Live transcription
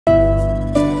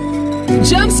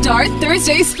Jumpstart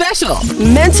Thursday Special.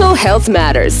 Mental Health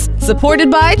Matters. Supported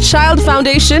by Child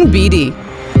Foundation BD.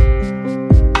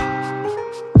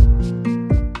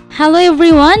 Hello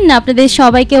everyone, আপনাদের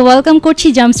সবাইকে welcome করছি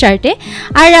জাম্পস্টার্টে।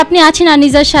 আর আপনি আছেন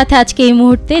আনিজার সাথে আজকে এই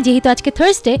মুহূর্তে। যেহেতু আজকে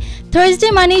থার্সডে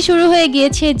মানেই শুরু হয়ে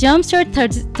গিয়েছে জাম্পস্টার্ট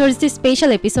Thursday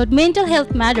special episode mental health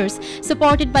matters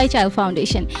supported by child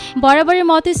foundation. বরাবরের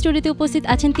মতো স্টুডিওতে উপস্থিত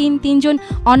আছেন তিনজন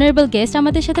অনারেবল গেস্ট।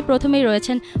 আমাদের সাথে প্রথমেই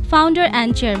রয়েছেন founder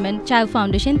and chairman child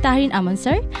foundation Tahrin Aman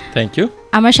sir. Thank you.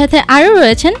 আমার সাথে আরও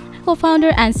রয়েছেন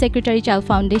co-founder and secretary Child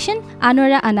Foundation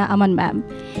Anowara Aana Aman ma'am,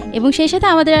 এবং সেই সাথে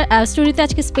আমাদের স্টুডিওতে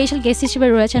আজকে স্পেশাল গেস্ট হিসেবে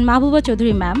রয়েছেন Mahbuba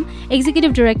Chowdhury ma'am,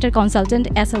 executive director consultant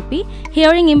SLP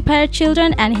hearing ইম্পায়ার্ড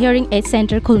children and hearing aid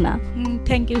centre Khulna.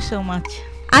 Thank you so much.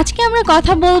 আজকে আমরা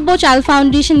কথা বলবো চাইল্ড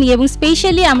ফাউন্ডেশন নিয়ে, এবং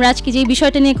স্পেশালি আমরা আজকে যে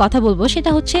বিষয়টা নিয়ে কথা বলবো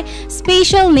সেটা হচ্ছে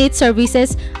special need services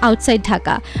outside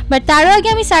Dhaka. But তার আগে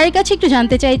আমি স্যারের কাছে একটু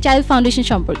জানতে চাই চাইল্ড ফাউন্ডেশন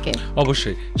সম্পর্কে।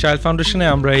 অবশ্যই, চাইল্ড ফাউন্ডেশনে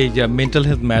আমরা এই যে মেন্টাল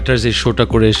হেলথ ম্যাটার্স এই শোটা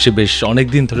করে এসেছি, বেশ অনেক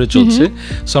দিন ধরে চলছে।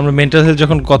 সো আমরা মেন্টাল হেলথ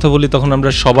যখন কথা বলি তখন আমরা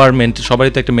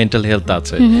সবারই তো একটা মেন্টাল হেলথ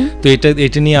আছে, তো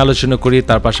এটা নিয়ে আলোচনা করি।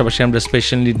 তার পাশাপাশি আমরা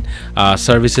স্পেশাল নিড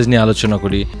সার্ভিসেস নিয়ে আলোচনা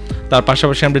করি। তার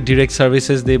পাশাপাশি আমরা ডিরেক্ট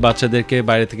সার্ভিসেস দিই, বাচ্চাদেরকে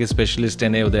বাইরে থেকে স্পেশালিস্ট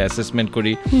এনে ওদের অ্যাসেসমেন্ট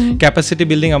করি। ক্যাপাসিটি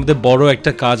বিল্ডিং আমাদের বড়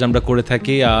একটা কাজ আমরা করে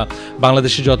থাকি।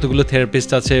 বাংলাদেশে যতগুলো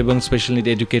থেরাপিস্ট আছে এবং স্পেশাল নিড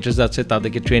এডুকেটার্স আছে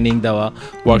তাদেরকে ট্রেনিং দেওয়া,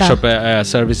 ওয়ার্কশপে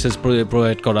সার্ভিসেস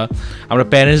প্রোভাইড করা। আমরা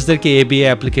প্যারেন্টসদেরকে ABA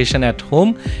অ্যাপ্লিকেশন অ্যাট হোম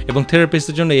এবং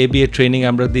থেরাপিস্টের জন্য ABA ট্রেনিং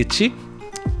আমরা দিচ্ছি।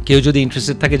 কেউ যদি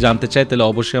ইন্টারেস্টেড থাকে, জানতে চায়, তাহলে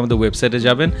অবশ্যই আমাদের ওয়েবসাইটে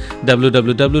যাবেন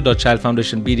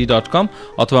www.childfoundationbd.com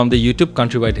অথবা আমাদের ইউটিউব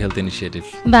Countrywide Health Initiative।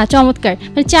 বা চমৎকার।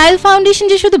 মানে চাইল্ড ফাউন্ডেশন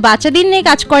যে শুধু বাচ্চাদের নিয়ে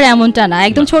কাজ করে এমনটা না,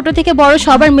 একদম ছোট থেকে বড়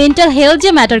সবার মেন্টাল হেলথ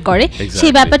যে ম্যাটার করে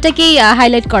সেই ব্যাপারটাকেই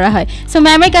হাইলাইট করা হয়। সো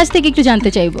ম্যামের কাছ থেকে একটু জানতে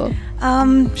চাইবো।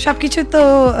 সবকিছু তো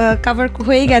কভার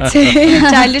হয়ে গেছে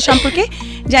চাইল্ডের সম্পর্কে।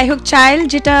 যাই হোক, চাইল্ড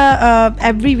যেটা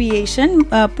অ্যাব্রিভিয়েশন,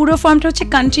 পুরো ফর্মটা হচ্ছে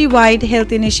country-wide health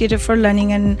initiative for learning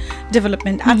and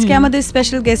development. আজকে আমাদের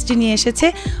স্পেশাল গেস্টটি নিয়ে এসেছে,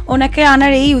 ওনাকে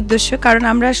আনার এই উদ্দেশ্য, কারণ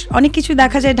আমরা অনেক কিছু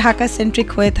দেখা যায় ঢাকা সেন্ট্রিক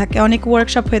হয়ে থাকে, অনেক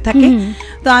ওয়ার্কশপ হয়ে থাকে।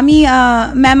 তো আমি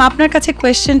ম্যাম আপনার কাছে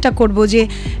কোয়েশ্চেনটা করব যে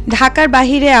ঢাকার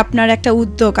বাহিরে আপনার একটা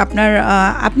উদ্যোগ,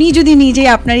 আপনি যদি নিজেই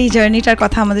আপনার এই জার্নিটার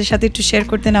কথা আমাদের সাথে একটু শেয়ার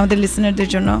করতেন আমাদের লিসেনারদের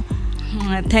জন্য।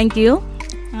 Thank you.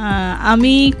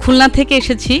 আমি খুলনা থেকে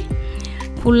এসেছি।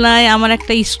 খুলনায় আমার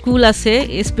একটা স্কুল আছে,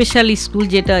 স্পেশাল স্কুল,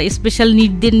 যেটা স্পেশাল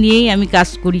নিডদের নিয়েই আমি কাজ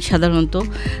করি সাধারণত।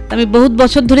 আমি বহুত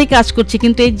বছর ধরেই কাজ করছি,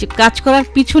 কিন্তু এই কাজ করার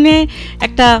পিছনে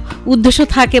একটা উদ্দেশ্য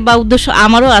থাকে, বা উদ্দেশ্য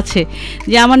আমারও আছে,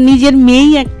 যে আমার নিজের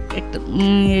মেয়েই একটা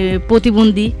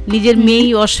প্রতিবন্ধী, নিজের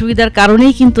মেয়েই অসুবিধার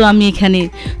কারণেই কিন্তু আমি এখানে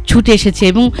ছুটে এসেছি।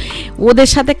 এবং ওদের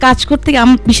সাথে কাজ করতে গিয়ে,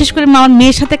 বিশেষ করে আমার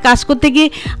মেয়ের সাথে কাজ করতে গিয়ে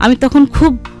আমি তখন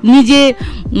খুব নিজে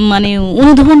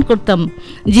অনুধাবন করতাম,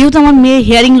 যেহেতু আমার মেয়ে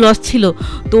হিয়ারিং লস ছিল।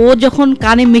 তো ও যখন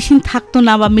কানে মেশিন থাকতো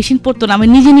না বা মেশিন পড়তো না, আমি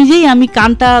নিজেই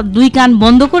দুই কান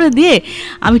বন্ধ করে দিয়ে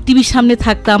আমি টিভির সামনে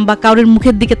থাকতাম বা কারোর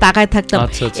মুখের দিকে তাকায় থাকতাম।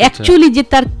 অ্যাকচুয়ালি যে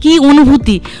তার কি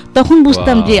অনুভূতি তখন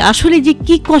বুঝতাম, যে আসলে যে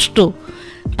কি কষ্ট।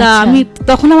 তা আমি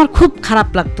তখন আমার খুব খারাপ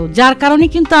লাগতো, যার কারণে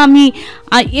কিন্তু আমি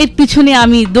এর পিছনে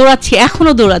আমি দৌড়াচ্ছি,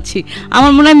 এখনও দৌড়াচ্ছি।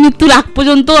 আমার মনে হয় মৃত্যুর আগ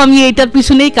পর্যন্ত আমি এইটার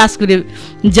পিছনেই কাজ করে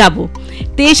যাব।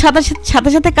 তো এই সাথে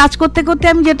কাজ করতে করতে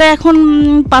আমি যেটা এখন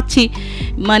পাচ্ছি,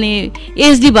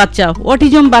 SD বাচ্চা,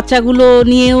 অটিজম বাচ্চাগুলো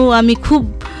নিয়েও আমি খুব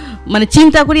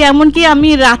চিন্তা করি। এমনকি আমি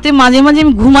রাতে মাঝে মাঝে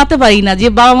আমি ঘুমাতে পারি না, যে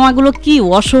বাবা মাগুলো কি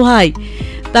অসহায়,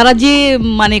 তারা যে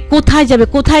কোথায় যাবে,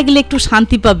 কোথায় গেলে একটু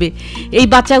শান্তি পাবে। এই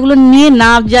বাচ্চাগুলো নিয়ে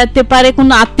না যেতে পারে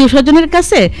কোনো আত্মীয় স্বজনের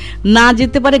কাছে, না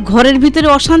যেতে পারে ঘরের ভিতরে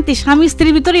অশান্তি, স্বামী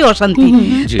স্ত্রীর ভিতরেই অশান্তি।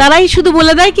 তারাই শুধু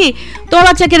বলে দেয় কি, তোর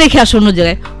বাচ্চাকে রেখে আসো অন্য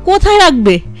জায়গায়। কোথায়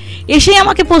রাখবে? এসেই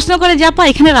আমাকে প্রশ্ন করে, যাপা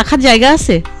এখানে রাখার জায়গা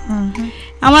আছে?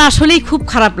 আমার আসলেই খুব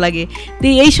খারাপ লাগে। তো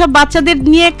এইসব বাচ্চাদের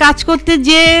নিয়ে কাজ করতে,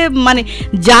 যে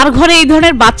যার ঘরে এই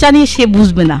ধরনের বাচ্চা নিয়ে সে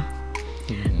বুঝবে না,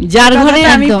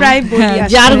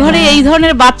 যার ঘরে এই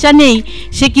ধরনের বাচ্চা নেই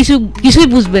সে কিছুই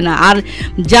বুঝবে না। আর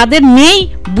যাদের নেই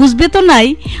বুঝবে তো নাই।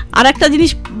 আর একটা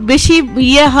জিনিস বেশি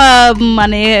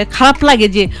খারাপ লাগে,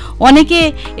 যে অনেকে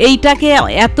এইটাকে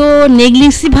এত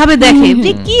নেগলিজেন্সিভাবে দেখে,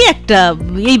 যে কি একটা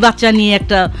এই বাচ্চা নিয়ে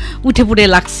একটা উঠে পড়ে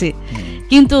লাগছে।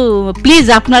 কিন্তু প্লিজ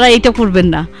আপনারা এটা করবেন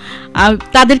না,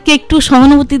 তাদেরকে একটু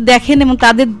সহানুভূতি দেখেন এবং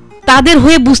তাদের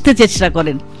হয়ে বুঝতে চেষ্টা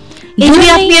করেন। যদি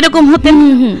আপনি এরকম হতেন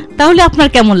তাহলে আপনার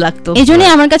কেমন লাগতো?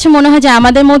 এইজন্যই আমার কাছে মনে হয় যে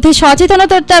আমাদের মধ্যে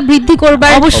সচেতনতাটা বৃদ্ধি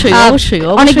করবার অবশ্যই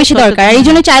অনেক বেশি দরকার। এই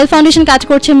জন্য চাইল্ড ফাউন্ডেশন কাজ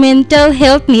করছে মেন্টাল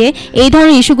হেলথ নিয়ে, এই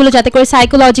ধরনের ইস্যুগুলো যাতে করে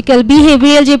সাইকোলজিক্যাল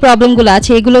বিহেভিয়ারাল যে প্রবলেমগুলো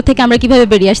আছে এগুলো থেকে আমরা কিভাবে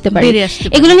বেরিয়ে আসতে পারি,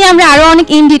 এগুলো নিয়ে আমরা আরো অনেক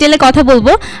ইন ডিটেইলে কথা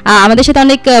বলবো। আমাদের সাথে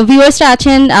অনেক ভিউয়ার্সরা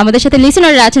আছেন, আমাদের সাথে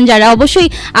লিসেনাররা আছেন, যারা অবশ্যই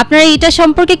আপনারা এটা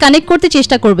সম্পর্কে কানেক্ট করতে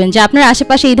চেষ্টা করবেন যে আপনার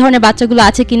আশেপাশে এই ধরনের বাচ্চাগুলো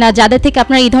আছে কিনা যাদের থেকে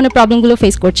আপনারা এই ধরনের প্রবলেমগুলো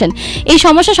ফেস করছেন। এই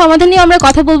সমস্যা সমাধান নিয়ে আমরা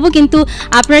কথা বলবো, কিন্তু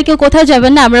আপনারা কেউ কোথাও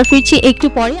যাবেন না, আমরা ফিরছি একটু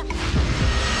পরে।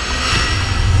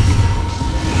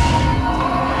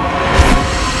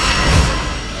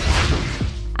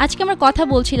 আজকে আমরা কথা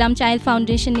বলছিলাম চাইল্ড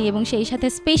ফাউন্ডেশন নিয়ে এবং সেই সাথে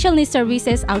special need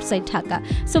services outside Dhaka.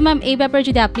 So ma'am, এই ব্যাপারে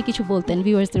যদি আপনি কিছু বলতেন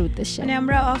ভিউয়ার্সদের উদ্দেশ্যে। মানে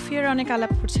আমরা অফ ইয়ার অনেক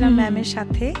আলাপ করছিলাম ম্যামের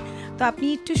সাথে, তো আপনি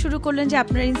একটু শুরু করলেন যে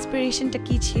আপনার ইন্সপিরেশনটা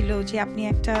কি ছিল যে আপনি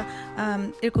একটা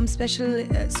এরকম স্পেশাল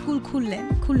স্কুল খুললেন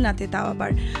খুলনাতে, তাও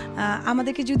আবার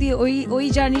আমাদেরকে যদি ওই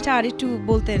জার্নিটা আর একটু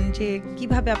বলতেন যে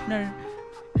কিভাবে আপনার।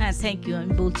 হ্যাঁ, থ্যাংক ইউ।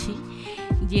 আমি বলছি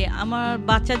যে আমার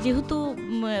বাচ্চা যেহেতু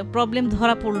প্রবলেম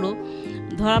ধরা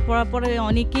পড়ার পরে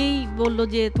অনেকেই বললো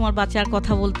যে তোমার বাচ্চা আর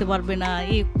কথা বলতে পারবে না,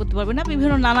 করতে পারবে না,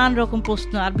 বিভিন্ন নানান রকম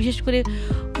প্রশ্ন। আর বিশেষ করে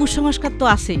কুসংস্কার তো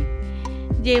আছেই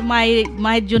যে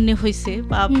মায়ের জন্য হয়েছে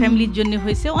বা ফ্যামিলির জন্য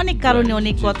হয়েছে, অনেক কারণে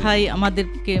অনেক কথাই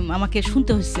আমাকে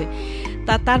শুনতে হয়েছে।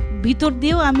 তার ভিতর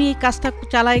দিয়েও আমি এই কাজটা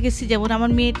চালাই গেছি। যেমন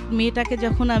আমার মেয়েটাকে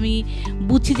যখন আমি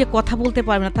বুঝছি যে কথা বলতে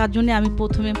পারবে না, তার জন্য আমি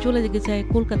প্রথমে চলে যাই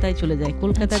কলকাতায়।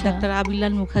 কলকাতায় ডাক্তার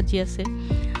আবিলাল মুখার্জি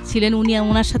ছিলেন,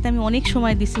 ওনার সাথে আমি অনেক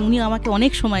সময় দিছি, উনি আমাকে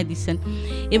অনেক সময় দিচ্ছেন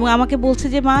এবং আমাকে বলছে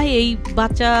যে মা, এই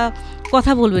বাচ্চা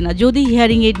কথা বলবে না যদি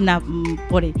হিয়ারিং এইড না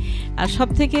পড়ে। আর সব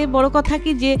থেকে বড় কথা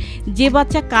কি, যে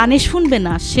বাচ্চা কানে শুনবে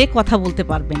না সে কথা বলতে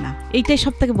পারবে না, এইটাই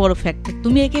সব থেকে বড় ফ্যাক্টর।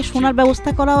 তুমি একে শোনার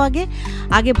ব্যবস্থা করাও,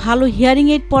 আগে ভালো হিয়ারিং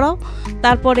এইড পড়াও,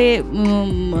 তারপরে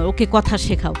ওকে কথা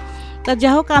শেখাও। তা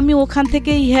যাই হোক, আমি ওখান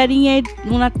থেকে হিয়ারিং এইড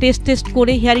ওনার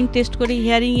হিয়ারিং টেস্ট করে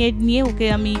হিয়ারিং এইড নিয়ে ওকে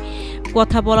আমি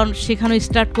কথা শেখানো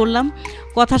স্টার্ট করলাম।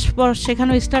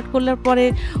 শেখানো স্টার্ট করলে পরে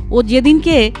ও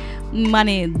যেদিনকে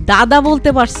মানে দাদা বলতে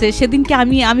পারছে সেদিনকে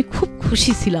আমি খুব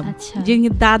খুশি ছিলাম।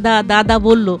 যেদিনকে দাদা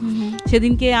বললো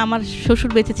সেদিনকে আমার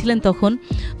শ্বশুর বেঁচে ছিলেন তখন,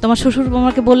 তো আমার শ্বশুর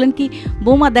আমাকে বললেন কি,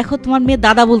 বৌমা দেখো তোমার মেয়ে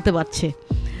দাদা বলতে পারছে।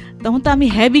 তখন তো আমি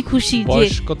হেভি খুশি। যে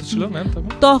কত ছিল ম্যাম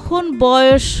তখন?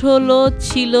 বয়স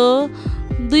ছিল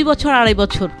 2 বছর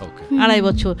 2.5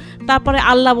 বছর। তারপরে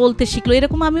আল্লাহ বলতে শিখলো,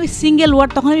 এরকম আমি সিঙ্গেল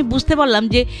ওয়ার্ড, তখন আমি বুঝতে পারলাম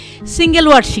যে সিঙ্গেল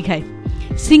ওয়ার্ড শিখায়।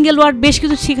 সিঙ্গেল ওয়ার্ড বেশ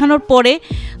কিছু শেখানোর পরে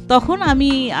তখন আমি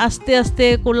আস্তে আস্তে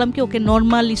করলাম কি, ওকে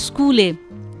নর্মাল স্কুলে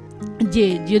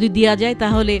যদি দেওয়া যায়,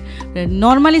 তাহলে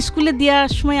নর্মাল স্কুলে দেওয়ার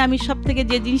সময় আমি সব থেকে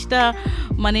যে জিনিসটা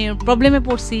মানে প্রবলেমে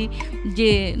পড়ছি যে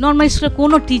নর্মাল স্কুলে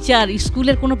কোনো টিচার,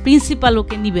 স্কুলের কোনো প্রিন্সিপাল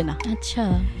ওকে নিবে না।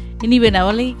 নিবে না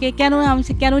বলে কেন? আমি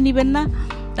কেন নিবেন না?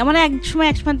 তার মানে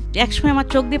এক সময় আমার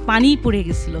চোখ দিয়ে পানিই পড়ে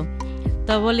গেছিল।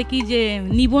 তা বলে কি যে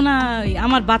নিব না,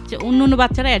 আমার অন্য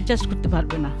বাচ্চারা অ্যাডজাস্ট করতে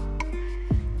পারবে না।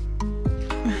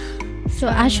 তো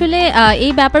আসলে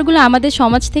এই ব্যাপারগুলো আমাদের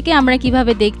সমাজ থেকে আমরা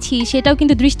কিভাবে দেখছি সেটাও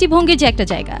কিন্তু দৃষ্টিভঙ্গির যে একটা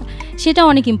জায়গা, সেটা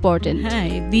অনেক ইম্পর্টেন্ট। হ্যাঁ,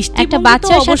 একটা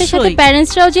বাচ্চার সাথে সাথে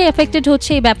প্যারেন্টসরাও যে এফেক্টেড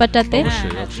হচ্ছে এই ব্যাপারটাতে।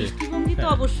 দৃষ্টিভঙ্গি তো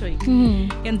অবশ্যই,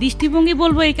 কারণ দৃষ্টিভঙ্গি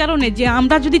বলবো এই কারণে যে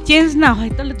আমরা যদি চেঞ্জ না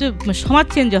হয় তাহলে তো সমাজ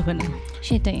চেঞ্জ হবে না।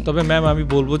 সেটাই। তবে ম্যাম আমি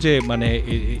বলবো যে মানে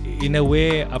ইন এ ওয়ে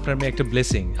আপনার মেয়ে একটা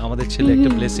ব্লেসিং, আমাদের ছেলে একটা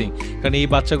ব্লেসিং, কারণ এই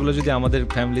বাচ্চাগুলো যদি আমাদের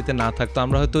ফ্যামিলিতে না থাকতো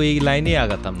আমরা হয়তো এই লাইনে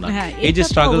আগাতাম না। এই যে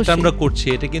স্ট্রাগলটা আমরা করছি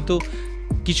এটা কিন্তু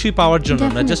কিছুই পাওয়ার জন্য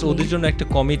না, জাস্ট ওদের জন্য একটা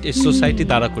সোসাইটি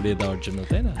দাঁড়া করিয়ে দেওয়ার জন্য,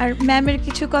 তাই না? আর ম্যামের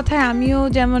কিছু কথায় আমিও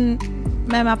যেমন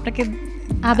ম্যাম আপনাকে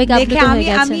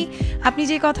আপনি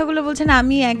যে কথাগুলো বলছেন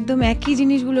আমি একদম একই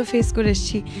জিনিসগুলো ফেস করে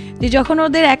এসেছি। যে যখন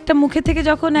ওদের একটা মুখে থেকে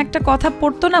যখন একটা কথা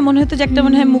পড়তো না, মনে হতো যে একটা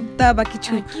মনে হয় মুক্তা বা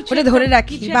কিছু ওটা ধরে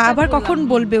রাখি বা আবার কখন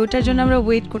বলবে, ওটার জন্য আমরা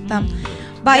ওয়েট করতাম।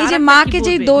 বা এই যে মাকে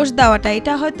যে দোষ দেওয়াটা,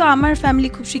 এটা হয়তো আমার ফ্যামিলি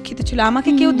খুব শিক্ষিত ছিল, আমাকে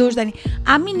কেউ দোষ দেয়নি,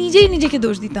 আমি নিজেই নিজেকে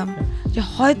দোষ দিতাম যে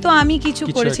হয়তো আমি কিছু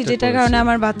করেছি যেটার কারণে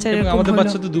আমার বাচ্চা এরকম হলো। আমাদের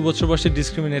বাচ্চা তো 2 বছর বয়সে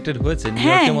ডিসক্রিমিনেটেড হয়েছে, নিউ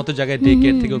ইয়র্কের মতো জায়গায় ডে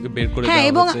কেয়ার থেকে ওকে বের করে দেওয়া হয়েছে।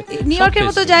 এবং নিউ ইয়র্কের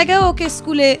মতো জায়গায় ওকে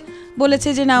স্কুলে বলেছে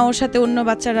যে না, ওর সাথে অন্য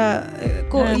বাচ্চারা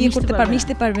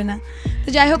মিশতে পারবে না। তো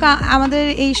যাই হোক, আমাদের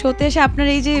এই শোতে এসে আপনার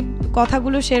এই যে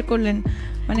কথাগুলো শেয়ার করলেন,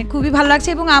 মানে খুবই ভালো লাগছে।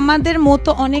 এবং আমাদের মতো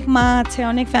অনেক মা আছে,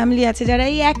 অনেক ফ্যামিলি আছে যারা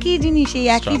এই একই জিনিস, এই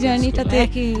একই জার্নিটাতে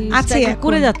আছে,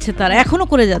 করে যাচ্ছে, তারা এখনো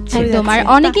করে যাচ্ছে। তোমার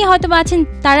অনেকেই হয়তো আছেন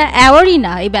তারা অ্যাওয়ারই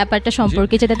না এই ব্যাপারটা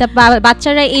সম্পর্কে, যেটাতে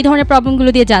বাচ্চারা এই ধরনের প্রবলেমগুলো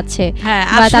দিয়ে যাচ্ছে। হ্যাঁ,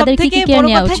 আর তাদেরকে কি কেয়ার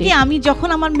নেওয়া উচিত? আমি যখন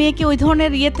আমার মেয়েকে ওই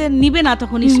ধরনের ইয়েতে নিবে না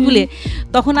তখন স্কুলে,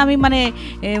 তখন আমি মানে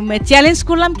চ্যালেঞ্জ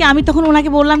করলাম কি, আমি তখন ওনাকে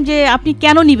বললাম যে আপনি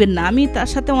কেন নিবেন না। আমি তার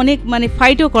সাথে অনেক মানে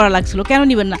ফাইটও করা লাগছিল, কেন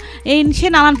নিবেন না। সে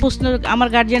নানান প্রশ্ন, আমার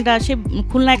গার্জিয়ানরা সে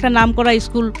খুলনা একটা নামকরা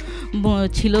স্কুল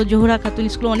ছিল, জোহরা খাতুন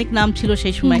স্কুল, অনেক নাম ছিল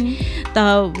সেই সময়। তা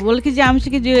বলে কি যে আমি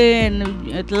যে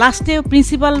লাস্টে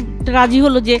প্রিন্সিপাল রাজি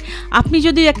হলো যে আপনি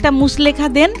যদি একটা মুসলেখা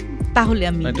দেন তাহলে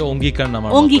আমি অঙ্গীকারনামা,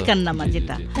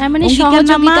 যেটা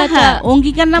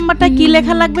অঙ্গীকারনামাটা কি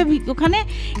লেখা লাগবে ওখানে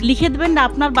লিখে দেবেন না,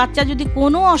 আপনার বাচ্চা যদি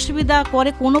কোনো অসুবিধা করে,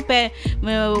 কোনো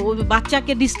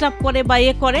বাচ্চাকে ডিস্টার্ব করে বা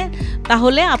করে,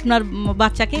 তাহলে আপনার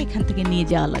বাচ্চাকে এখান থেকে নিয়ে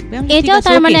যাওয়া লাগবে। এটাও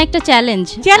তার মানে একটা চ্যালেঞ্জ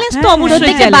তো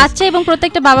অবশ্যই বাচ্চা এবং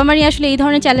প্রত্যেকটা বাবা মারই আসলে এই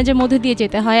ধরনের চ্যালেঞ্জের মধ্যে দিয়ে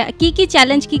যেতে হয়। কি কি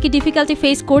চ্যালেঞ্জ, কি কি ডিফিকাল্টি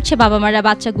ফেস করছে বাবা মারা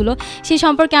বাচ্চাগুলো, সেই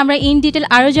সম্পর্কে আমরা ইন ডিটেল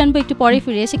আরও জানবো একটু পরে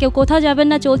ফিরে এসে। কেউ কোথাও যাবেন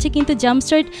না, চলছে কিন্তু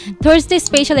জাম্পস্টার্ট Thursday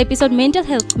special episode Mental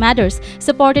Health Matters,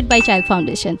 supported by Child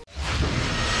Foundation.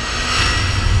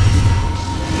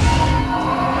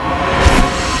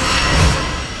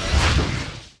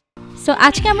 So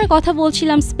আজকে আমরা কথা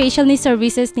বলছিলাম স্পেশাল নিড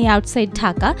সার্ভিসেস নিয়ে আউটসাইড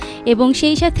ঢাকা, এবং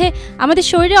সেই সাথে আমাদের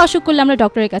শরীরে অসুখ করলে আমরা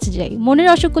ডক্টরের কাছে যাই, মনের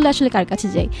অসুখ করলে আসলে কার কাছে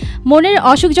যাই? মনের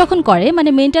অসুখ যখন করে, মানে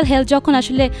মেন্টাল হেলথ যখন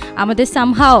আসলে আমাদের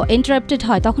সামহাও ইন্টারাপ্টেড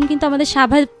হয়, তখন কিন্তু আমাদের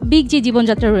স্বাভাবিক যে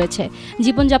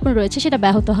জীবনযাপন রয়েছে সেটা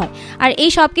ব্যাহত হয়। আর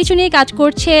এই সব কিছু নিয়ে কাজ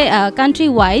করছে কান্ট্রি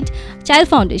ওয়াইড চাইল্ড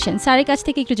ফাউন্ডেশন। স্যারের কাছ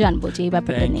থেকে একটু জানবো যে এই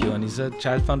ব্যাপারটা নিয়ে।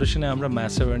 চাইল্ড ফাউন্ডেশনে আমরা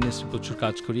ম্যাস অ্যাওয়ারনেস প্রচুর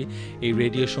কাজ করি। এই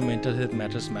radio show mental health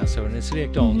matters mass অ্যাওয়ারনেসের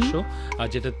একটা অংশ। আর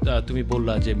যেটা তুমি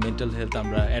বললা যে মেন্টাল হেলথ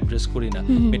আমরা অ্যাড্রেস করি না,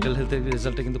 মেন্টাল হেলথের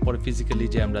রেজাল্টটা কিন্তু পরে ফিজিক্যালি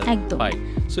যে আমরা পাই।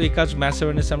 সো এই কাজ ম্যাস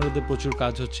অ্যাওয়ারনেস আমাদের প্রচুর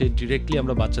কাজ হচ্ছে। ডিরেক্টলি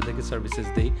আমরা বাচ্চাদেরকে সার্ভিসেস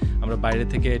দেই, আমরা বাইরে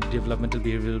থেকে ডেভেলপমেন্টাল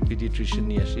বিহেভিয়ারাল পিডিয়াট্রিশিয়ান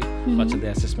নিয়ে আসি বাচ্চাদের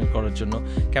অ্যাসেসমেন্ট করার জন্য।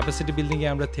 ক্যাপাসিটি বিল্ডিংয়ে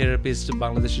আমরা থেরাপিস্ট,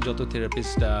 বাংলাদেশে যত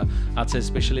থেরাপিস্ট আছে,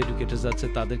 স্পেশাল এডুকেটার্স আছে,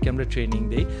 তাদেরকে আমরা ট্রেনিং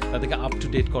দেই তাদেরকে আপ টু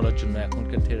ডেট করার জন্য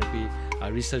এখনকার থেরাপি আর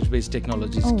রিসার্চ বেসড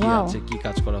টেকনোলজিস কি আছে, কি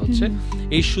কাজ করা হচ্ছে।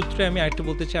 এই সূত্রে আমি আরেকটা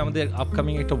বলতে চাই, আমাদের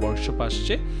আপকামিং একটা ওয়ার্কশপ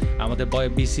আসছে, আমাদের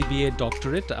BCBA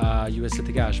ডক্টরেট USA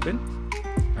থেকে আসবেন।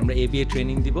 আমরা ABA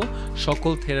ট্রেনিং দিব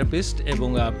সকল থেরাপিস্ট এবং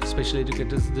স্পেশাল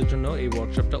এডুকেটার্সদের জন্য এই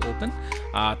ওয়ার্কশপটা ওপেন।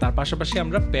 তার পাশাপাশি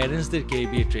আমরা প্যারেন্টসদেরকে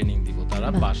ABA ট্রেনিং দিব, তারা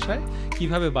বাসায়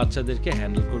কিভাবে বাচ্চাদেরকে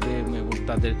হ্যান্ডেল করবে এবং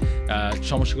তাদের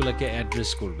সমস্যাগুলোকে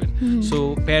অ্যাড্রেস করবেন। সো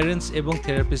প্যারেন্টস এবং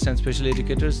therapist and special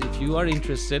educators, if you are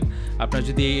interested, আপনারা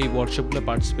যদি এই ওয়ার্কশপগুলো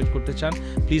পার্টিসিপেট করতে চান,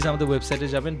 প্লিজ আমাদের ওয়েবসাইটে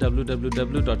যাবেন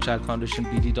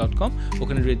www.childfoundationbd.com,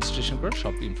 ওখানে রেজিস্ট্রেশন করার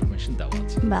সব ইনফরমেশন দেওয়া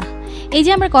আছে। বাহ, এই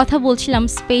যে আমরা কথা বলছিলাম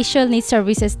স্পেশাল নিড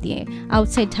সার্ভিসেস দিয়ে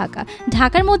আউটসাইড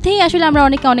ঢাকার মধ্যেই আসলে আমরা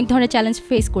অনেক ধরনের চ্যালেঞ্জ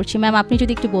ফেস করছি। ম্যাম, আপনি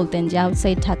যদি একটু বলতেন যে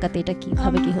আউটসাইড ঢাকাতে এটা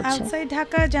কিভাবে কি হচ্ছে? আউটসাইড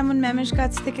ঢাকা যেমন ম্যামের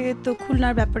কাছ থেকে তো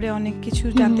খুলনার ব্যাপারে অনেক কিছু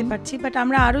জানতে পারছি, বাট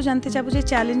আমরা আরও জানতে চাবো যে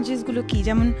চ্যালেঞ্জেসগুলো কি।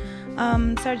 যেমন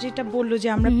স্যার যেটা বললো যে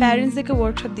আমরা প্যারেন্টসদেরকে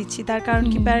ওয়ার্কশপ দিচ্ছি, তার কারণ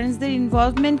কি প্যারেন্টসদের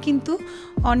ইনভলভমেন্ট কিন্তু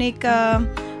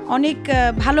অনেক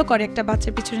ভালো করে একটা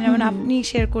বাচ্চার পিছনে। যেমন আপনি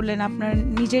শেয়ার করলেন আপনার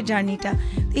নিজের জার্নিটা,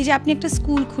 এই যে আপনি একটা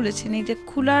স্কুল খুলেছেন, এই যে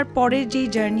খোলার পরে যেই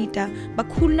জার্নিটা বা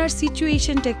খুলনার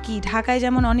সিচুয়েশনটা কি, ঢাকায়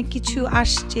যেমন অনেক কিছু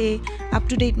আসছে, আপ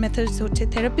টু ডেট মেথডস হচ্ছে,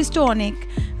 থেরাপিস্টও অনেক,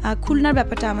 খুলনার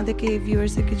ব্যাপারটা আমাদেরকে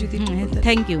ভিউয়ার্সদেরকে যদি।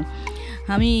 Thank you.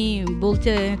 আমি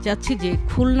বলতে চাচ্ছি যে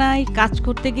খুলনায় কাজ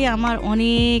করতে গিয়ে আমার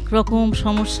অনেক রকম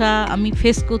সমস্যা আমি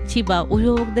ফেস করছি, বা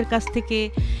অভিভাবকদের কাছ থেকে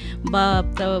বা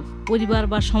পরিবার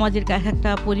বা সমাজের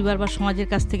একটা পরিবার বা সমাজের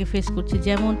কাছ থেকে ফেস করছি।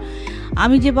 যেমন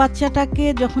আমি যে বাচ্চাটাকে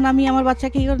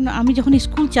আমি যখন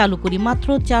স্কুল চালু করি, মাত্র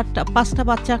 4-5টা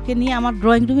বাচ্চাকে নিয়ে আমার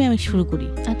ড্রয়িং রুমে আমি শুরু করি।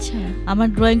 আচ্ছা, আমার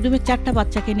ড্রয়িং রুমে 4টা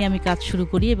বাচ্চাকে নিয়ে আমি কাজ শুরু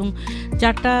করি, এবং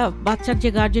 4টা বাচ্চার যে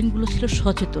গার্জেনগুলো ছিল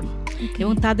সচেতন,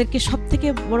 এবং তাদেরকে সব থেকে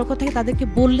বড় কথা তাদেরকে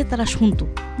বললে তারা শুনতো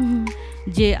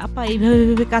যে আপা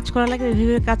এইভাবে কাজ করা লাগবে,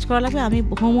 এইভাবে কাজ করা লাগবে। আমি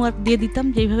হোমওয়ার্ক দিয়ে দিতাম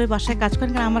যে এইভাবে বাসায় কাজ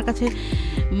করেন, কারণ আমার কাছে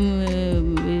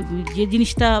যে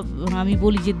জিনিসটা আমি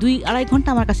বলি যে 2-2.5 ঘন্টা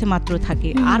আমার কাছে মাত্র থাকে,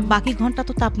 আর বাকি ঘন্টা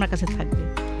তো আপনার কাছে থাকবে।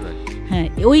 হ্যাঁ,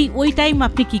 ওই টাইম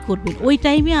আপনি কি করবেন, ওই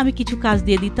টাইমে আমি কিছু কাজ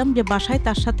দিয়ে দিতাম যে বাসায়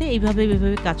তার সাথে এইভাবে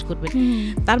কাজ করবেন।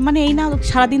 তার মানে এই না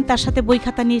সারাদিন তার সাথে বই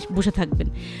খাতা নিয়ে বসে থাকবেন,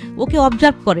 ওকে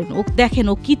অবজার্ভ করেন, ও দেখেন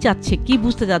ও কি চাচ্ছে, কি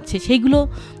বুঝতে যাচ্ছে, সেইগুলো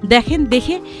দেখেন।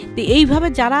 দেখে এইভাবে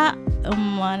যারা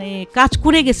মানে কাজ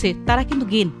করে গেছে তারা কিন্তু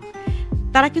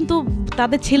তারা কিন্তু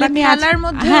তাদের ছেলে মেয়ে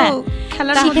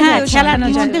খেলার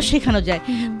মধ্যে শেখানো যায়।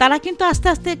 তারা কিন্তু আস্তে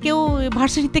আস্তে কেউ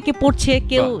ভার্সিটি থেকে পড়ছে,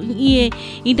 কেউ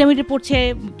ইন্টারমিডিয়েট পড়ছে,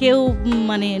 কেউ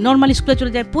মানে নর্মাল স্কুলে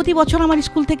চলে যায়। প্রতি বছর আমার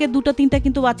স্কুল থেকে 2-3টা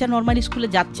কিন্তু বাচ্চা নর্মাল স্কুলে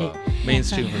যাচ্ছে,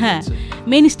 হ্যাঁ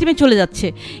মেইন স্ট্রিমে চলে যাচ্ছে।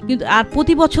 কিন্তু আর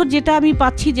প্রতি বছর যেটা আমি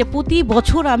পাচ্ছি যে প্রতি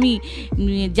বছর আমি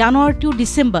জানুয়ারি টু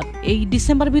ডিসেম্বর, এই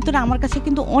ডিসেম্বরের ভিতরে আমার কাছে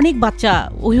কিন্তু অনেক বাচ্চা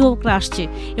অভিভাবকরা আসছে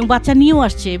এবং বাচ্চা নিয়েও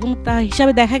আসছে, এবং তার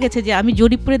হিসাবে দেখা গেছে যে আমি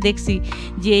জরিপ করে দেখছি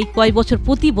যে এই কয় বছর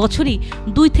প্রতি বছরই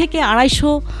 2 থেকে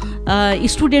 250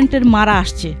 স্টুডেন্টের মারা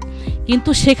আসছে, কিন্তু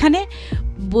সেখানে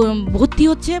ভর্তি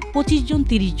হচ্ছে 25 জন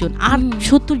 30 জন, আর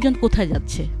 70 জন কোথায়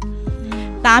যাচ্ছে?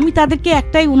 তা আমি তাদেরকে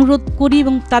একটাই অনুরোধ করি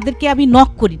এবং তাদেরকে আমি নক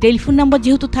করি, টেলিফোন নাম্বার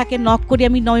যেহেতু থাকে নক করি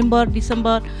আমি, নভেম্বর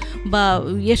ডিসেম্বর বা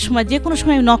এর সময় যে কোনো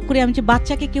সময় আমি নক করি, আমি যে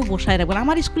বাচ্চাকে কেউ বসায় রাখবেন,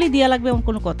 আমার স্কুলে দেওয়া লাগবে এমন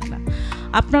কোনো কথা না,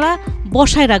 আপনারা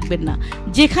বসায় রাখবেন না,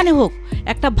 যেখানে হোক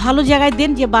একটা ভালো জায়গায় দেন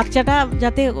যে বাচ্চাটা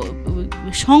যাতে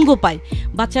সঙ্গ পায়,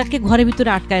 বাচ্চাকে ঘরের ভিতরে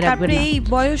আটকায় রাখবেন না। এই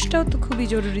বয়সটাও তো খুবই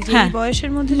জরুরি, যে এই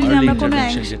বয়সের মধ্যে যদি আমরা কোনো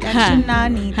অ্যাকশন না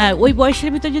নিই, হ্যাঁ ওই বয়সের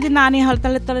ভিতরে যদি না নেওয়া হয়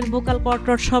তাহলে তার ভোকাল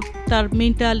কর্ড সব, তার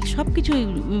মেন্টাল সব কিছু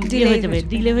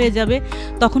ডিলে হয়ে যাবে,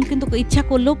 তখন কিন্তু ইচ্ছা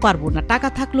করলেও পারবো না, টাকা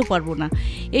থাকলেও পারবো না,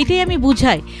 এইটাই আমি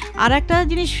বুঝাই। আর একটা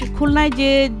জিনিস খুলনায় যে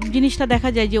জিনিসটা দেখা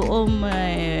যায় যে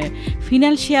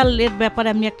ফিনান্সিয়ালের ব্যাপারে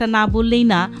আমি একটা না বললেই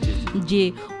না, যে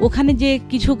ওখানে যে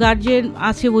কিছু গার্জেন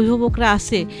আছে, অভিভাবকরা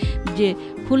আছে, যে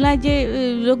খুলনায় যে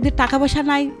লোকদের টাকা পয়সা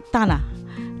নাই তা না,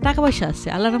 টাকা পয়সা আছে,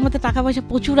 আল্লাহর রহমতে টাকা পয়সা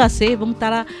প্রচুর আছে, এবং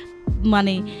তারা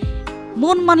মানে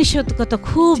মন মানসিকতা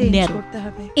খুব ন্যারো।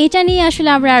 এটা নিয়ে আসলে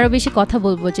আমরা আরো বেশি কথা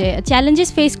বলবো, যে চ্যালেঞ্জেস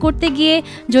ফেস করতে গিয়ে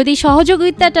যদি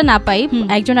সহযোগিতাটা না পাই,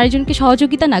 একজন আরেকজনকে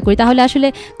সহযোগিতা না করি, তাহলে আসলে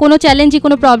কোনো চ্যালেঞ্জই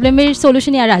কোনো প্রবলেমের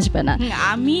সলিউশনই আর আসবে না।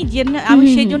 আমি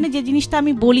সেই জন্য যে জিনিসটা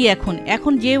আমি বলি,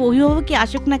 এখন যে অভিভাবকই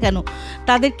আসুক না কেন,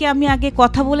 তাদেরকে আমি আগে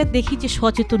কথা বলে দেখি যে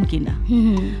সচেতন কিনা,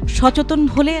 সচেতন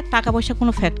হলে টাকা পয়সা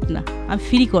কোনো ফ্যাক্ট না, আমি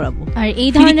ফ্রি করাবো। আর এই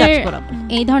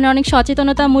ধরনের অনেক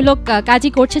সচেতনতামূলক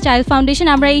কাজই করছে চাইল্ড ফাউন্ডেশন।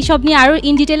 আমরা এই সব নিয়ে আরো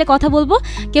ইন ডিটেইলে কথা বলবো,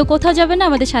 কেউ কোথাও যাবেন না,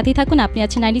 আমাদের সাথেই থাকুন। আপনি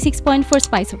আছেন 96.4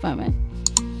 স্পাইস অফ আমান।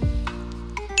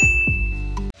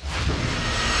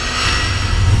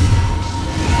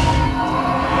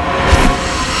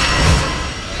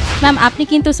 ম্যাম, আপনি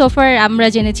কিন্তু সোফার আমরা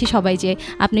জেনেছি সবাই যে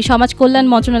আপনি সমাজ কল্যাণ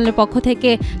মন্ত্রণালয়ের পক্ষ থেকে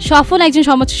সফল একজন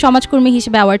সমাজকর্মী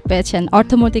হিসেবে অ্যাওয়ার্ড পেয়েছেন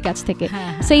অর্থমন্ত্রীর কাছ থেকে।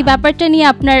 সো এই ব্যাপারটা নিয়ে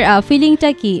আপনার ফিলিংটা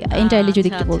কি এন্টায়ারলি যদি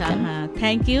একটু বলতেন। হ্যাঁ,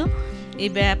 থ্যাংক ইউ।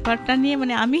 এই ব্যাপারটা নিয়ে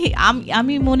মানে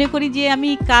আমি মনে করি যে আমি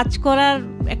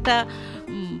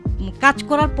কাজ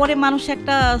করার পরে মানুষ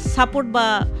একটা সাপোর্ট বা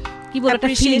কি বলে একটা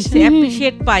ফিলিংস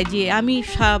অ্যাপ্রিশিয়েট পায়, যে আমি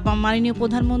মাননীয়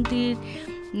প্রধানমন্ত্রীর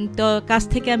তো কাছ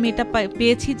থেকে আমি এটা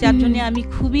পেয়েছি, যার জন্য আমি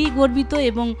খুবই গর্বিত,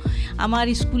 এবং আমার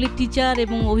স্কুলের টিচার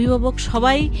এবং অভিভাবক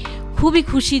সবাই খুবই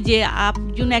খুশি যে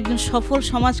একজন সফল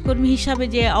সমাজকর্মী হিসাবে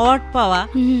যে অ্যাওয়ার্ড পাওয়া,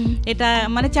 এটা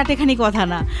মানে চাটেখানি কথা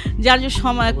না। যার যে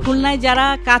খুলনায় যারা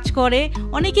কাজ করে,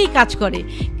 অনেকেই কাজ করে,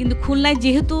 কিন্তু খুলনায়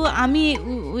যেহেতু আমি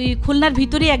ওই খুলনার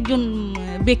ভিতরেই একজন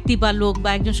ব্যক্তি বা লোক বা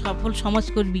একজন সফল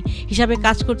সমাজকর্মী হিসাবে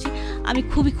কাজ করছি, আমি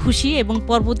খুবই খুশি, এবং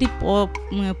পরবর্তী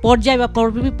পর্যায় বা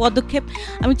পরবর্তী পদক্ষেপ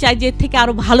আমি চাই যে এর থেকে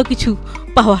আরও ভালো কিছু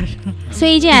পাওয়ার। সো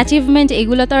এই যে অ্যাচিভমেন্ট,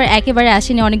 এগুলো তো আর একেবারে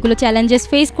আসেনি, অনেকগুলো চ্যালেঞ্জেস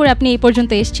ফেস করে আপনি এই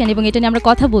পর্যন্ত এসেছেন, এবং এটা নিয়ে আমরা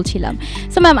কথা বলছিলাম।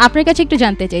 সো ম্যাম, আপনার কাছে একটু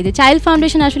জানতে চাই যে চাইল্ড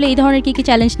ফাউন্ডেশন আসলে এই ধরনের কী কী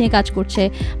চ্যালেঞ্জ নিয়ে কাজ করছে,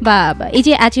 বা এই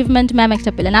যে অ্যাচিভমেন্ট ম্যাম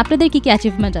একটা পেলেন, আপনাদের কী কী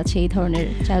অ্যাচিভমেন্ট আছে এই ধরনের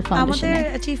চাইল্ড ফাউন্ডেশনে? আমাদের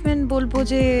অ্যাচিভমেন্ট বলবো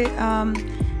যে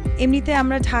এমনিতে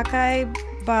আমরা ঢাকায়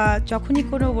বা যখনই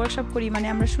কোনো ওয়ার্কশপ করি, মানে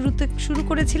আমরা শুরু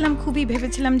করেছিলাম, খুবই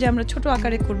ভেবেছিলাম যে আমরা ছোট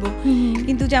আকারে করব,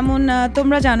 কিন্তু যেমন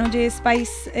তোমরা জানো যে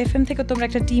স্পাইস FM থেকে তোমরা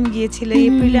একটা টিম গিয়েছিলে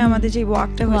এপ্রিলে, আমাদের যে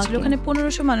ওয়ার্কটা হয়েছিল ওখানে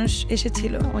 1500 মানুষ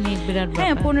এসেছিল, অনেক বিরাট।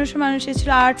 হ্যাঁ, 1500 মানুষ এসেছিল।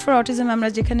 আর্ট ফর অটিজম, আমরা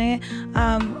যেখানে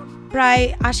প্রায়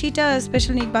 80টা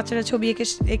স্পেশাল নিড বাচ্চারা ছবি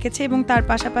এঁকেছে, এবং তার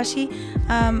পাশাপাশি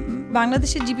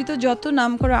বাংলাদেশের জীবিত যত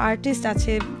নামকরা আর্টিস্ট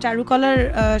আছে, চারুকলার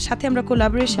সাথে আমরা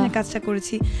কোলাবোরেশনে কাজটা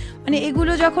করেছি। মানে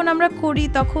এগুলো যখন আমরা করি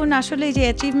তখন আসলে এই যে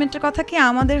অ্যাচিভমেন্টের কথা কি,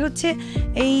 আমাদের হচ্ছে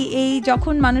এই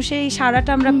যখন মানুষের এই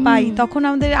সাড়াটা আমরা পাই, তখন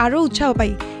আমাদের আরও উৎসাহ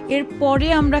পাই, এরপরে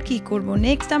আমরা কি করব,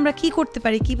 নেক্সট আমরা কি করতে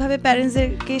পারি, কিভাবে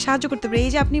প্যারেন্টসদেরকে সাহায্য করতে পারি।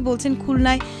 এই যে আপনি বলছেন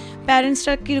খুলনায়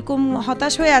প্যারেন্টসরা কীরকম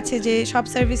হতাশ হয়ে আছে যে সব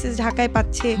সার্ভিসেস ঢাকায়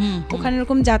পাচ্ছে, ওখানে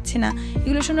এরকম যাচ্ছে না,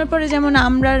 এগুলো শোনার পরে যেমন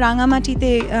আমরা রাঙামাটিতে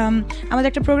আমাদের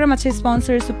একটা প্রোগ্রাম আছে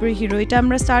স্পন্সর সুপার হিরো, এটা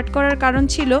আমরা স্টার্ট করার কারণ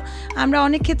ছিল আমরা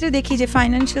অনেক ক্ষেত্রে দেখি যে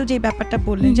ফাইন্যান্সিয়াল যে ব্যাপারটা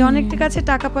বললেন, যে অনেকের কাছে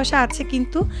টাকা পয়সা আছে,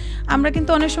 কিন্তু আমরা কিন্তু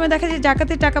অনেক সময় দেখা যায়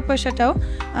জাকাতের টাকা পয়সাটাও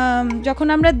যখন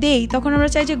আমরা দেই তখন আমরা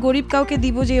চাই যে গরিব কাউকে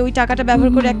দিব, যে ওই টাকাটা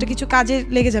ব্যবহার করে একটা কিছু কাজে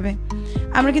লেগে যাবে।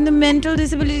 আমরা কিন্তু মেন্টাল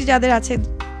ডিসেবিলিটি যাদের আছে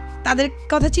তাদের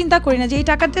কথা চিন্তা করি না যে এই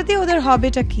টাকাটাতে ওদের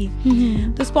হবেটা কি।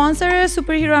 তো স্পন্সর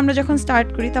সুপার হিরো আমরা যখন স্টার্ট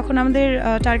করি তখন আমাদের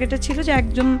টার্গেটটা ছিল যে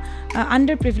একদম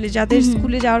আন্ডার প্রিভিলেজ, যাদের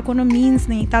স্কুলে যাওয়ার কোনো মিনস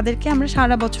নেই, তাদেরকে আমরা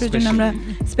সারা বছরের জন্য আমরা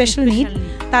স্পেশাল নিড,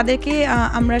 তাদেরকে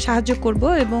আমরা সাহায্য করব,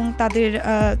 এবং তাদের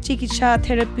চিকিৎসা,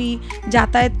 থেরাপি,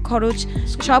 যাতায়াত খরচ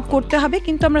সব করতে হবে,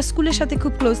 কিন্তু আমরা স্কুলের সাথে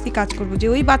খুব ক্লোজলি কাজ করব, যে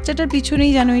ওই বাচ্চাটার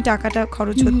পিছনেই যেন ওই টাকাটা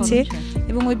খরচ হচ্ছে,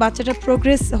 এবং ওই বাচ্চাটার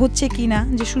প্রোগ্রেস হচ্ছে কি না,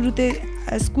 যে শুরুতে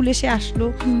স্কুলে সে আসলো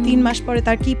 3 মাস পরে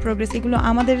তার কি প্রোগ্রেস, এগুলো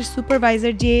আমাদের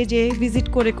সুপারভাইজার যে ভিজিট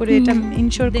করে এটা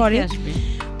ইনশোর করে।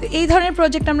 তো এই ধরনের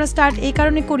প্রজেক্ট আমরা স্টার্ট এই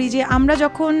কারণে করি যে আমরা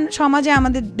যখন সমাজে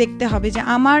আমাদের দেখতে হবে যে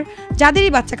আমার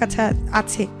যাদেরই বাচ্চা কাচ্চা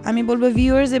আছে, আমি বলবো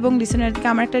ভিউয়ার্স এবং লিসেনারদেরকে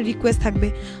আমার একটা রিকোয়েস্ট থাকবে,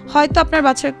 হয়তো আপনার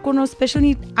বাচ্চার কোনো স্পেশাল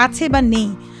নিড আছে বা নেই,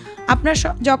 আপনার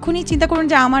যখনই চিন্তা করুন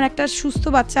যে আমার একটা সুস্থ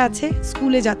বাচ্চা আছে,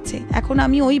 স্কুলে যাচ্ছে, এখন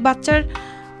আমি ওই বাচ্চার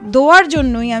দোয়ার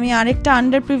জন্যই আমি আরেকটা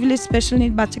আন্ডার প্রিভিলেজ স্পেশাল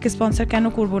নিড বাচ্চাকে স্পন্সর কেন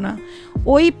করব না?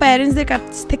 ওই প্যারেন্টসদের কাছ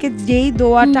থেকে যেই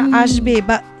দোয়াটা আসবে,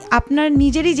 বা আপনার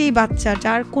নিজেরই যেই বাচ্চা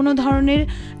যার কোনো ধরনের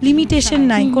লিমিটেশন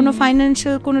নাই, কোনো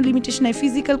ফাইন্যান্সিয়াল কোনো লিমিটেশন নাই,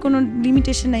 ফিজিক্যাল কোনো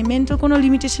লিমিটেশন নাই, মেন্টাল কোনো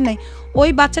লিমিটেশন নাই, ওই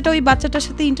বাচ্চাটার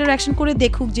সাথে ইন্টারাকশন করে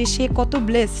দেখুক যে সে কত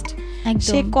ব্লেসড,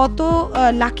 সে কত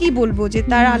লাকি বলবো যে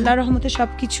তার আল্লাহর রহমতে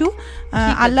সবকিছু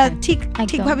আল্লাহ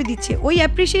ঠিকভাবে দিচ্ছে। ওই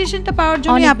অ্যাপ্রিসিয়েশনটা পাওয়ার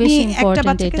জন্য আপনি একটা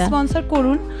বাচ্চাকে স্পন্সর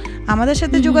করুন, আমাদের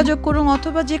সাথে যোগাযোগ করুন,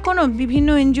 অথবা যে কোনো বিভিন্ন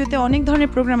এনজিওতে অনেক ধরনের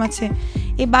প্রোগ্রাম আছে।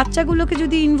 এই বাচ্চাগুলোকে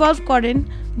যদি ইনভলভ করেন,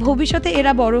 ভবিষ্যতে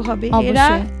এরা বড় হবে,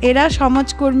 এরা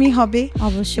সমাজকর্মী হবে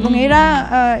এবং এরা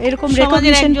এরকম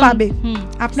রেকগনিশন পাবে।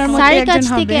 আপনার মতো একজন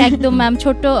হবে। একদম ম্যাম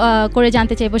ছোট করে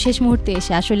জানতে চাইবো শেষ মুহূর্তে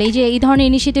এসে, আসলে এই যে এই ধরনের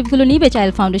ইনিশিয়েটিভগুলো নিবে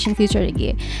চাইল্ড ফাউন্ডেশন ফিউচারে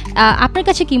গিয়ে, আপনার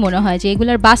কাছে কি মনে হয় যে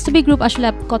এগুলোর বাস্তবিক গ্রুপ আসলে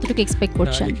কতটুকু এক্সপেক্ট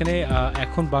করছেন? এখানে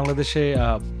এখন বাংলাদেশে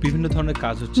বিভিন্ন ধরনের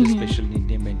কাজ হচ্ছে স্পেশাল নিড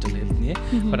নিয়ে, মেন্টাল হেলথ নিয়ে,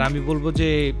 বাট আমি বলবো যে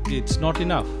ইটস নট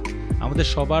ইনাফ। আমাদের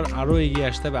সবার আরো এগিয়ে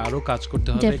আসতে হবে, আরো কাজ করতে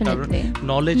হবে, কারণ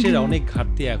নলেজের অনেক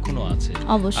ঘাটতি এখনো আছে।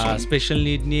 স্পেশাল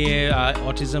নিড নিয়ে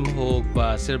অটিজম হোক বা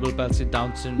সেরেব্রাল প্যালসি,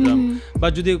 ডাউন সিনড্রোম, বা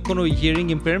যদি কোনো হিয়ারিং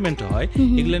ইম্পেয়ারমেন্ট হয়,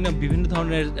 এগুলো নিয়ে বিভিন্ন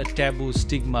ধরনের ট্যাবু,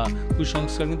 স্টিগমা,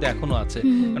 কুসংস্কার কিন্তু এখনো আছে।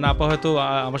 কারণ আপা হয়তো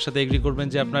আমার সাথে এগ্রি করবেন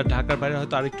যে আপনার ঢাকার বাইরে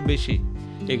হয়তো আরেকটু বেশি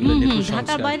এগুলো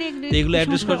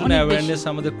অ্যাড্রেস করার জন্য অ্যাওয়ারনেস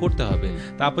আমাদের করতে হবে।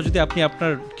 তারপর যদি আপনি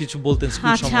আপনার কিছু বলতেন।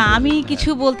 আচ্ছা, আমি কিছু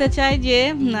বলতে চাই যে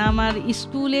আমার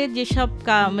স্কুলে যেসব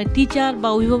টিচার বা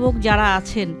অভিভাবক যারা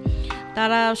আছেন,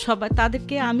 তারা সবাই,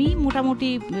 তাদেরকে আমি মোটামুটি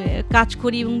কাজ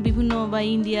করি এবং বিভিন্ন বা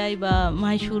ইন্ডিয়ায় বা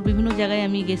মাইসুর বিভিন্ন জায়গায়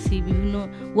আমি গেছি, বিভিন্ন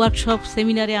ওয়ার্কশপ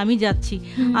সেমিনারে আমি যাচ্ছি,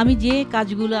 আমি যে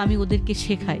কাজগুলো আমি ওদেরকে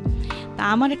শেখাই। তা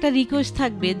আমার একটা রিকোয়েস্ট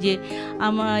থাকবে যে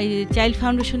আমার চাইল্ড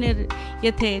ফাউন্ডেশনের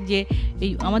এতে যে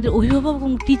এই আমাদের অভিভাবক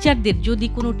এবং টিচারদের যদি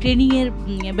কোনো ট্রেনিংয়ের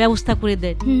ব্যবস্থা করে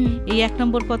দেয়, এই এক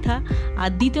নম্বর কথা। আর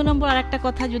দ্বিতীয় নম্বর আর একটা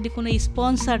কথা, যদি কোনো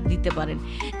স্পন্সার দিতে পারেন,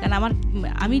 কারণ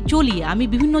আমি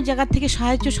বিভিন্ন জায়গা থেকে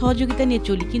সাহায্য সহযোগিতা নিয়ে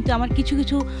চলি, কিন্তু আমার কিছু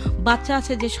কিছু বাচ্চা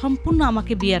আছে যে সম্পূর্ণ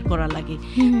আমাকে বিয়ার করা লাগে।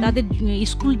 তাদের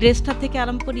স্কুল ড্রেসটা থেকে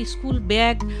আরম্ভ করে স্কুল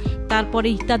ব্যাগ, তারপরে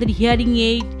তাদের হিয়ারিং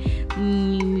এইড,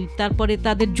 তারপরে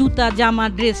তাদের জুতা, জামা,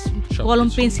 ড্রেস, কলম,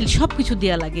 পেন্সিল সব কিছু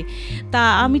দেওয়া লাগে। তা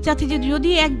আমি চাচ্ছি যে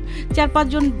যদি 4-5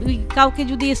 জন কাউকে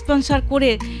যদি স্পন্সর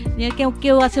করে,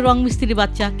 কেউ আছে রং মিস্ত্রির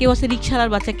বাচ্চা, কেউ আছে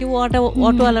রিক্সাওয়ালার বাচ্চা, কেউ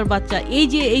অটোওয়ালার বাচ্চা, এই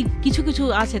যে এই কিছু কিছু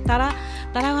আছে,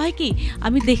 তারা হয় কি,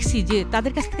 আমি দেখছি যে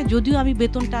তাদের কাছ থেকে যদিও আমি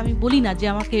বেতনটা আমি বলি না যে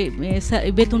আমাকে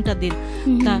বেতনটা দিন,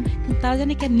 তারা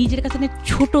জানে কি নিজের কাছে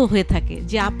ছোট হয়ে থাকে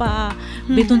যে আপা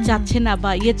বেতন চাচ্ছে না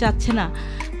বা চাচ্ছে না।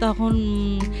 তখন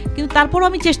কিন্তু তারপরও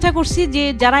আমি চেষ্টা করছি যে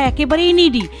যারা একেবারেই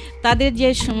নিডি, তাদের যে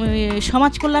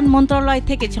সমাজ কল্যাণ মন্ত্রণালয়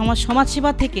থেকে,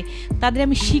 সমাজসেবা থেকে তাদের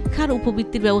আমি শিক্ষার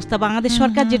উপবৃত্তির ব্যবস্থা, বাংলাদেশ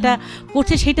সরকার যেটা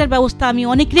করছে সেটার ব্যবস্থা আমি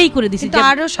অনেকেই করে দিছি।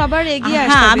 আরো সবার এগিয়ে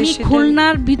আসতে হ্যাঁ, আমি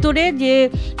খুলনার ভিতরে যে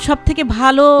সব থেকে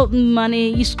ভালো মানে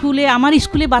স্কুলে, আমার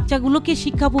স্কুলে বাচ্চাগুলোকে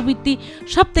শিক্ষা উপবৃত্তি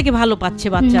সব থেকে ভালো পাচ্ছে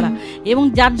বাচ্চারা, এবং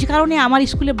যার কারণে আমার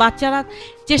স্কুলে বাচ্চারা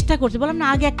চেষ্টা করছে। বললাম না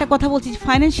আগে একটা কথা বলছি,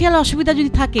 ফাইন্যান্সিয়াল অসুবিধা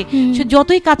যদি থাকে, সে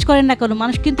যতই কাজ করেন না কেন,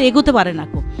 মানুষ কিন্তু এগোতে পারে না।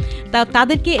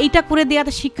 তাদেরকে এইটা করে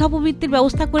দেওয়াতে, শিক্ষা উপবৃত্তির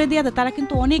ব্যবস্থা করে দেওয়াতে তারা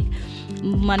কিন্তু অনেক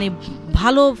মানে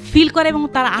ভালো ফিল করে এবং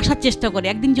তারা আসার চেষ্টা করে।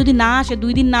 একদিন যদি না আসে, 2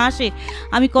 দিন না আসে,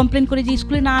 আমি কমপ্লেন করি যে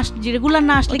স্কুলে না আসলে, যে রেগুলার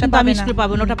না আসলে কিন্তু আমি স্কুলে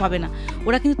পাবো না, ওটা পাবে না।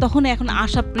 ওরা কিন্তু তখন এখন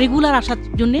রেগুলার আসার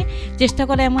জন্য চেষ্টা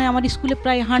করে। আমার স্কুলে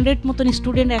প্রায় 100 মতন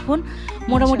স্টুডেন্ট এখন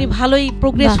মোটামুটি ভালোই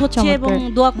প্রোগ্রেস হচ্ছে, এবং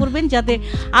দোয়া করবেন যাতে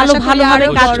আরো ভালোভাবে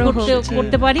কাজ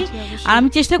করতে পারি। আর আমি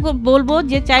চেষ্টা বলবো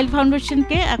যে চাইল্ড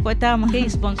ফাউন্ডেশনকে আমাকে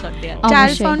স্পন্সর দেওয়া।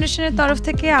 চাইল্ড ফাউন্ডেশনের তরফ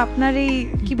থেকে আপনার এই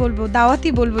কি বলবো,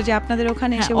 দাওয়াতই বলবো যে আপনাদের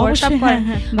ওখানে এসে ওয়ার্কশপ করেন।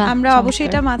 আমরা অবশ্যই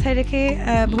এটা মাথায় রেখে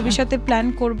ভবিষ্যতে প্ল্যান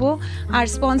করব। আর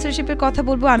স্পন্সরশিপের কথা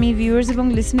বলবো, আমি ভিউয়ার্স এবং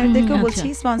লিসনারদেরকেও বলছি,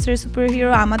 স্পন্সর সুপার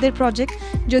হিরো আমাদের প্রজেক্ট।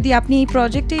 যদি আপনি এই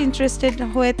প্রজেক্টে ইন্টারেস্টেড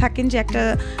হয়ে থাকেন যে একটা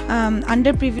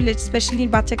আন্ডার প্রিভিলেজ স্পেশাল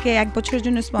নিড বাচ্চাকে 1 বছরের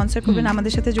জন্য স্পন্সর করবেন,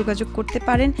 আমাদের সাথে যোগাযোগ করতে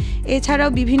পারেন। এছাড়াও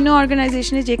বিভিন্ন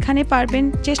অর্গানাইজেশনে যেখানে পারবেন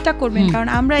চেষ্টা করবেন, কারণ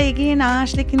আমরা এগিয়ে না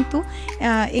আসলে কিন্তু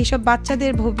এইসব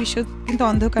বাচ্চাদের ভবিষ্যৎ কিন্তু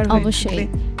অন্ধকার হয়ে যাবে।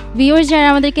 ভিউয়ার্স যারা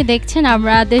আমাদেরকে দেখছেন,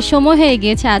 আমাদের সময় হয়ে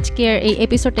গিয়েছে আজকের এই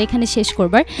এপিসোডটা এখানে শেষ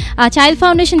করবার। চাইল্ড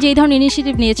ফাউন্ডেশন যেই ধরনের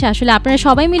ইনিশিয়েটিভ নিয়েছে, আসলে আপনারা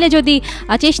সবাই মিলে যদি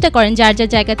চেষ্টা করেন যার যার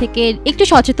জায়গা থেকে একটু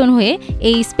সচেতন হয়ে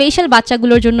এই স্পেশাল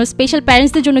বাচ্চাগুলোর জন্য, স্পেশাল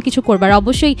প্যারেন্টসদের জন্য কিছু করবার,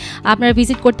 অবশ্যই আপনারা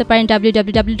ভিজিট করতে পারেন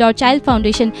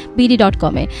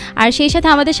www.childfoundationbd.com এ। আর সেই সাথে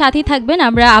আমাদের সাথেই থাকবেন।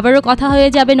 আমরা আবারও কথা হয়ে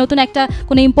যাবে নতুন একটা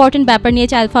কোনো ইম্পর্টেন্ট ব্যাপার নিয়ে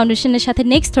চাইল্ড ফাউন্ডেশনের সাথে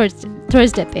নেক্সট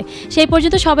থার্সডেতে। সেই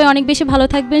পর্যন্ত সবাই অনেক বেশি ভালো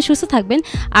থাকবেন, সুস্থ থাকবেন,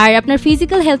 আর আপনার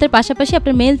ফিজিক্যাল হেলথের পাশাপাশি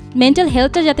আপনার মেন্টাল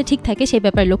হেলথটা যাতে ঠিক থাকে সেই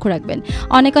ব্যাপারে লক্ষ্য রাখবেন।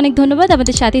 অনেক অনেক ধন্যবাদ,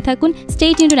 আমাদের সাথেই থাকুন। Stay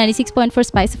tuned two 96.4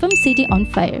 Spice FM, City on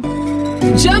Fire.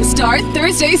 Jumpstart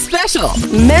Thursday Special.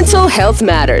 Mental Health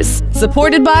Matters.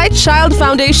 Supported by Child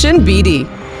Foundation BD.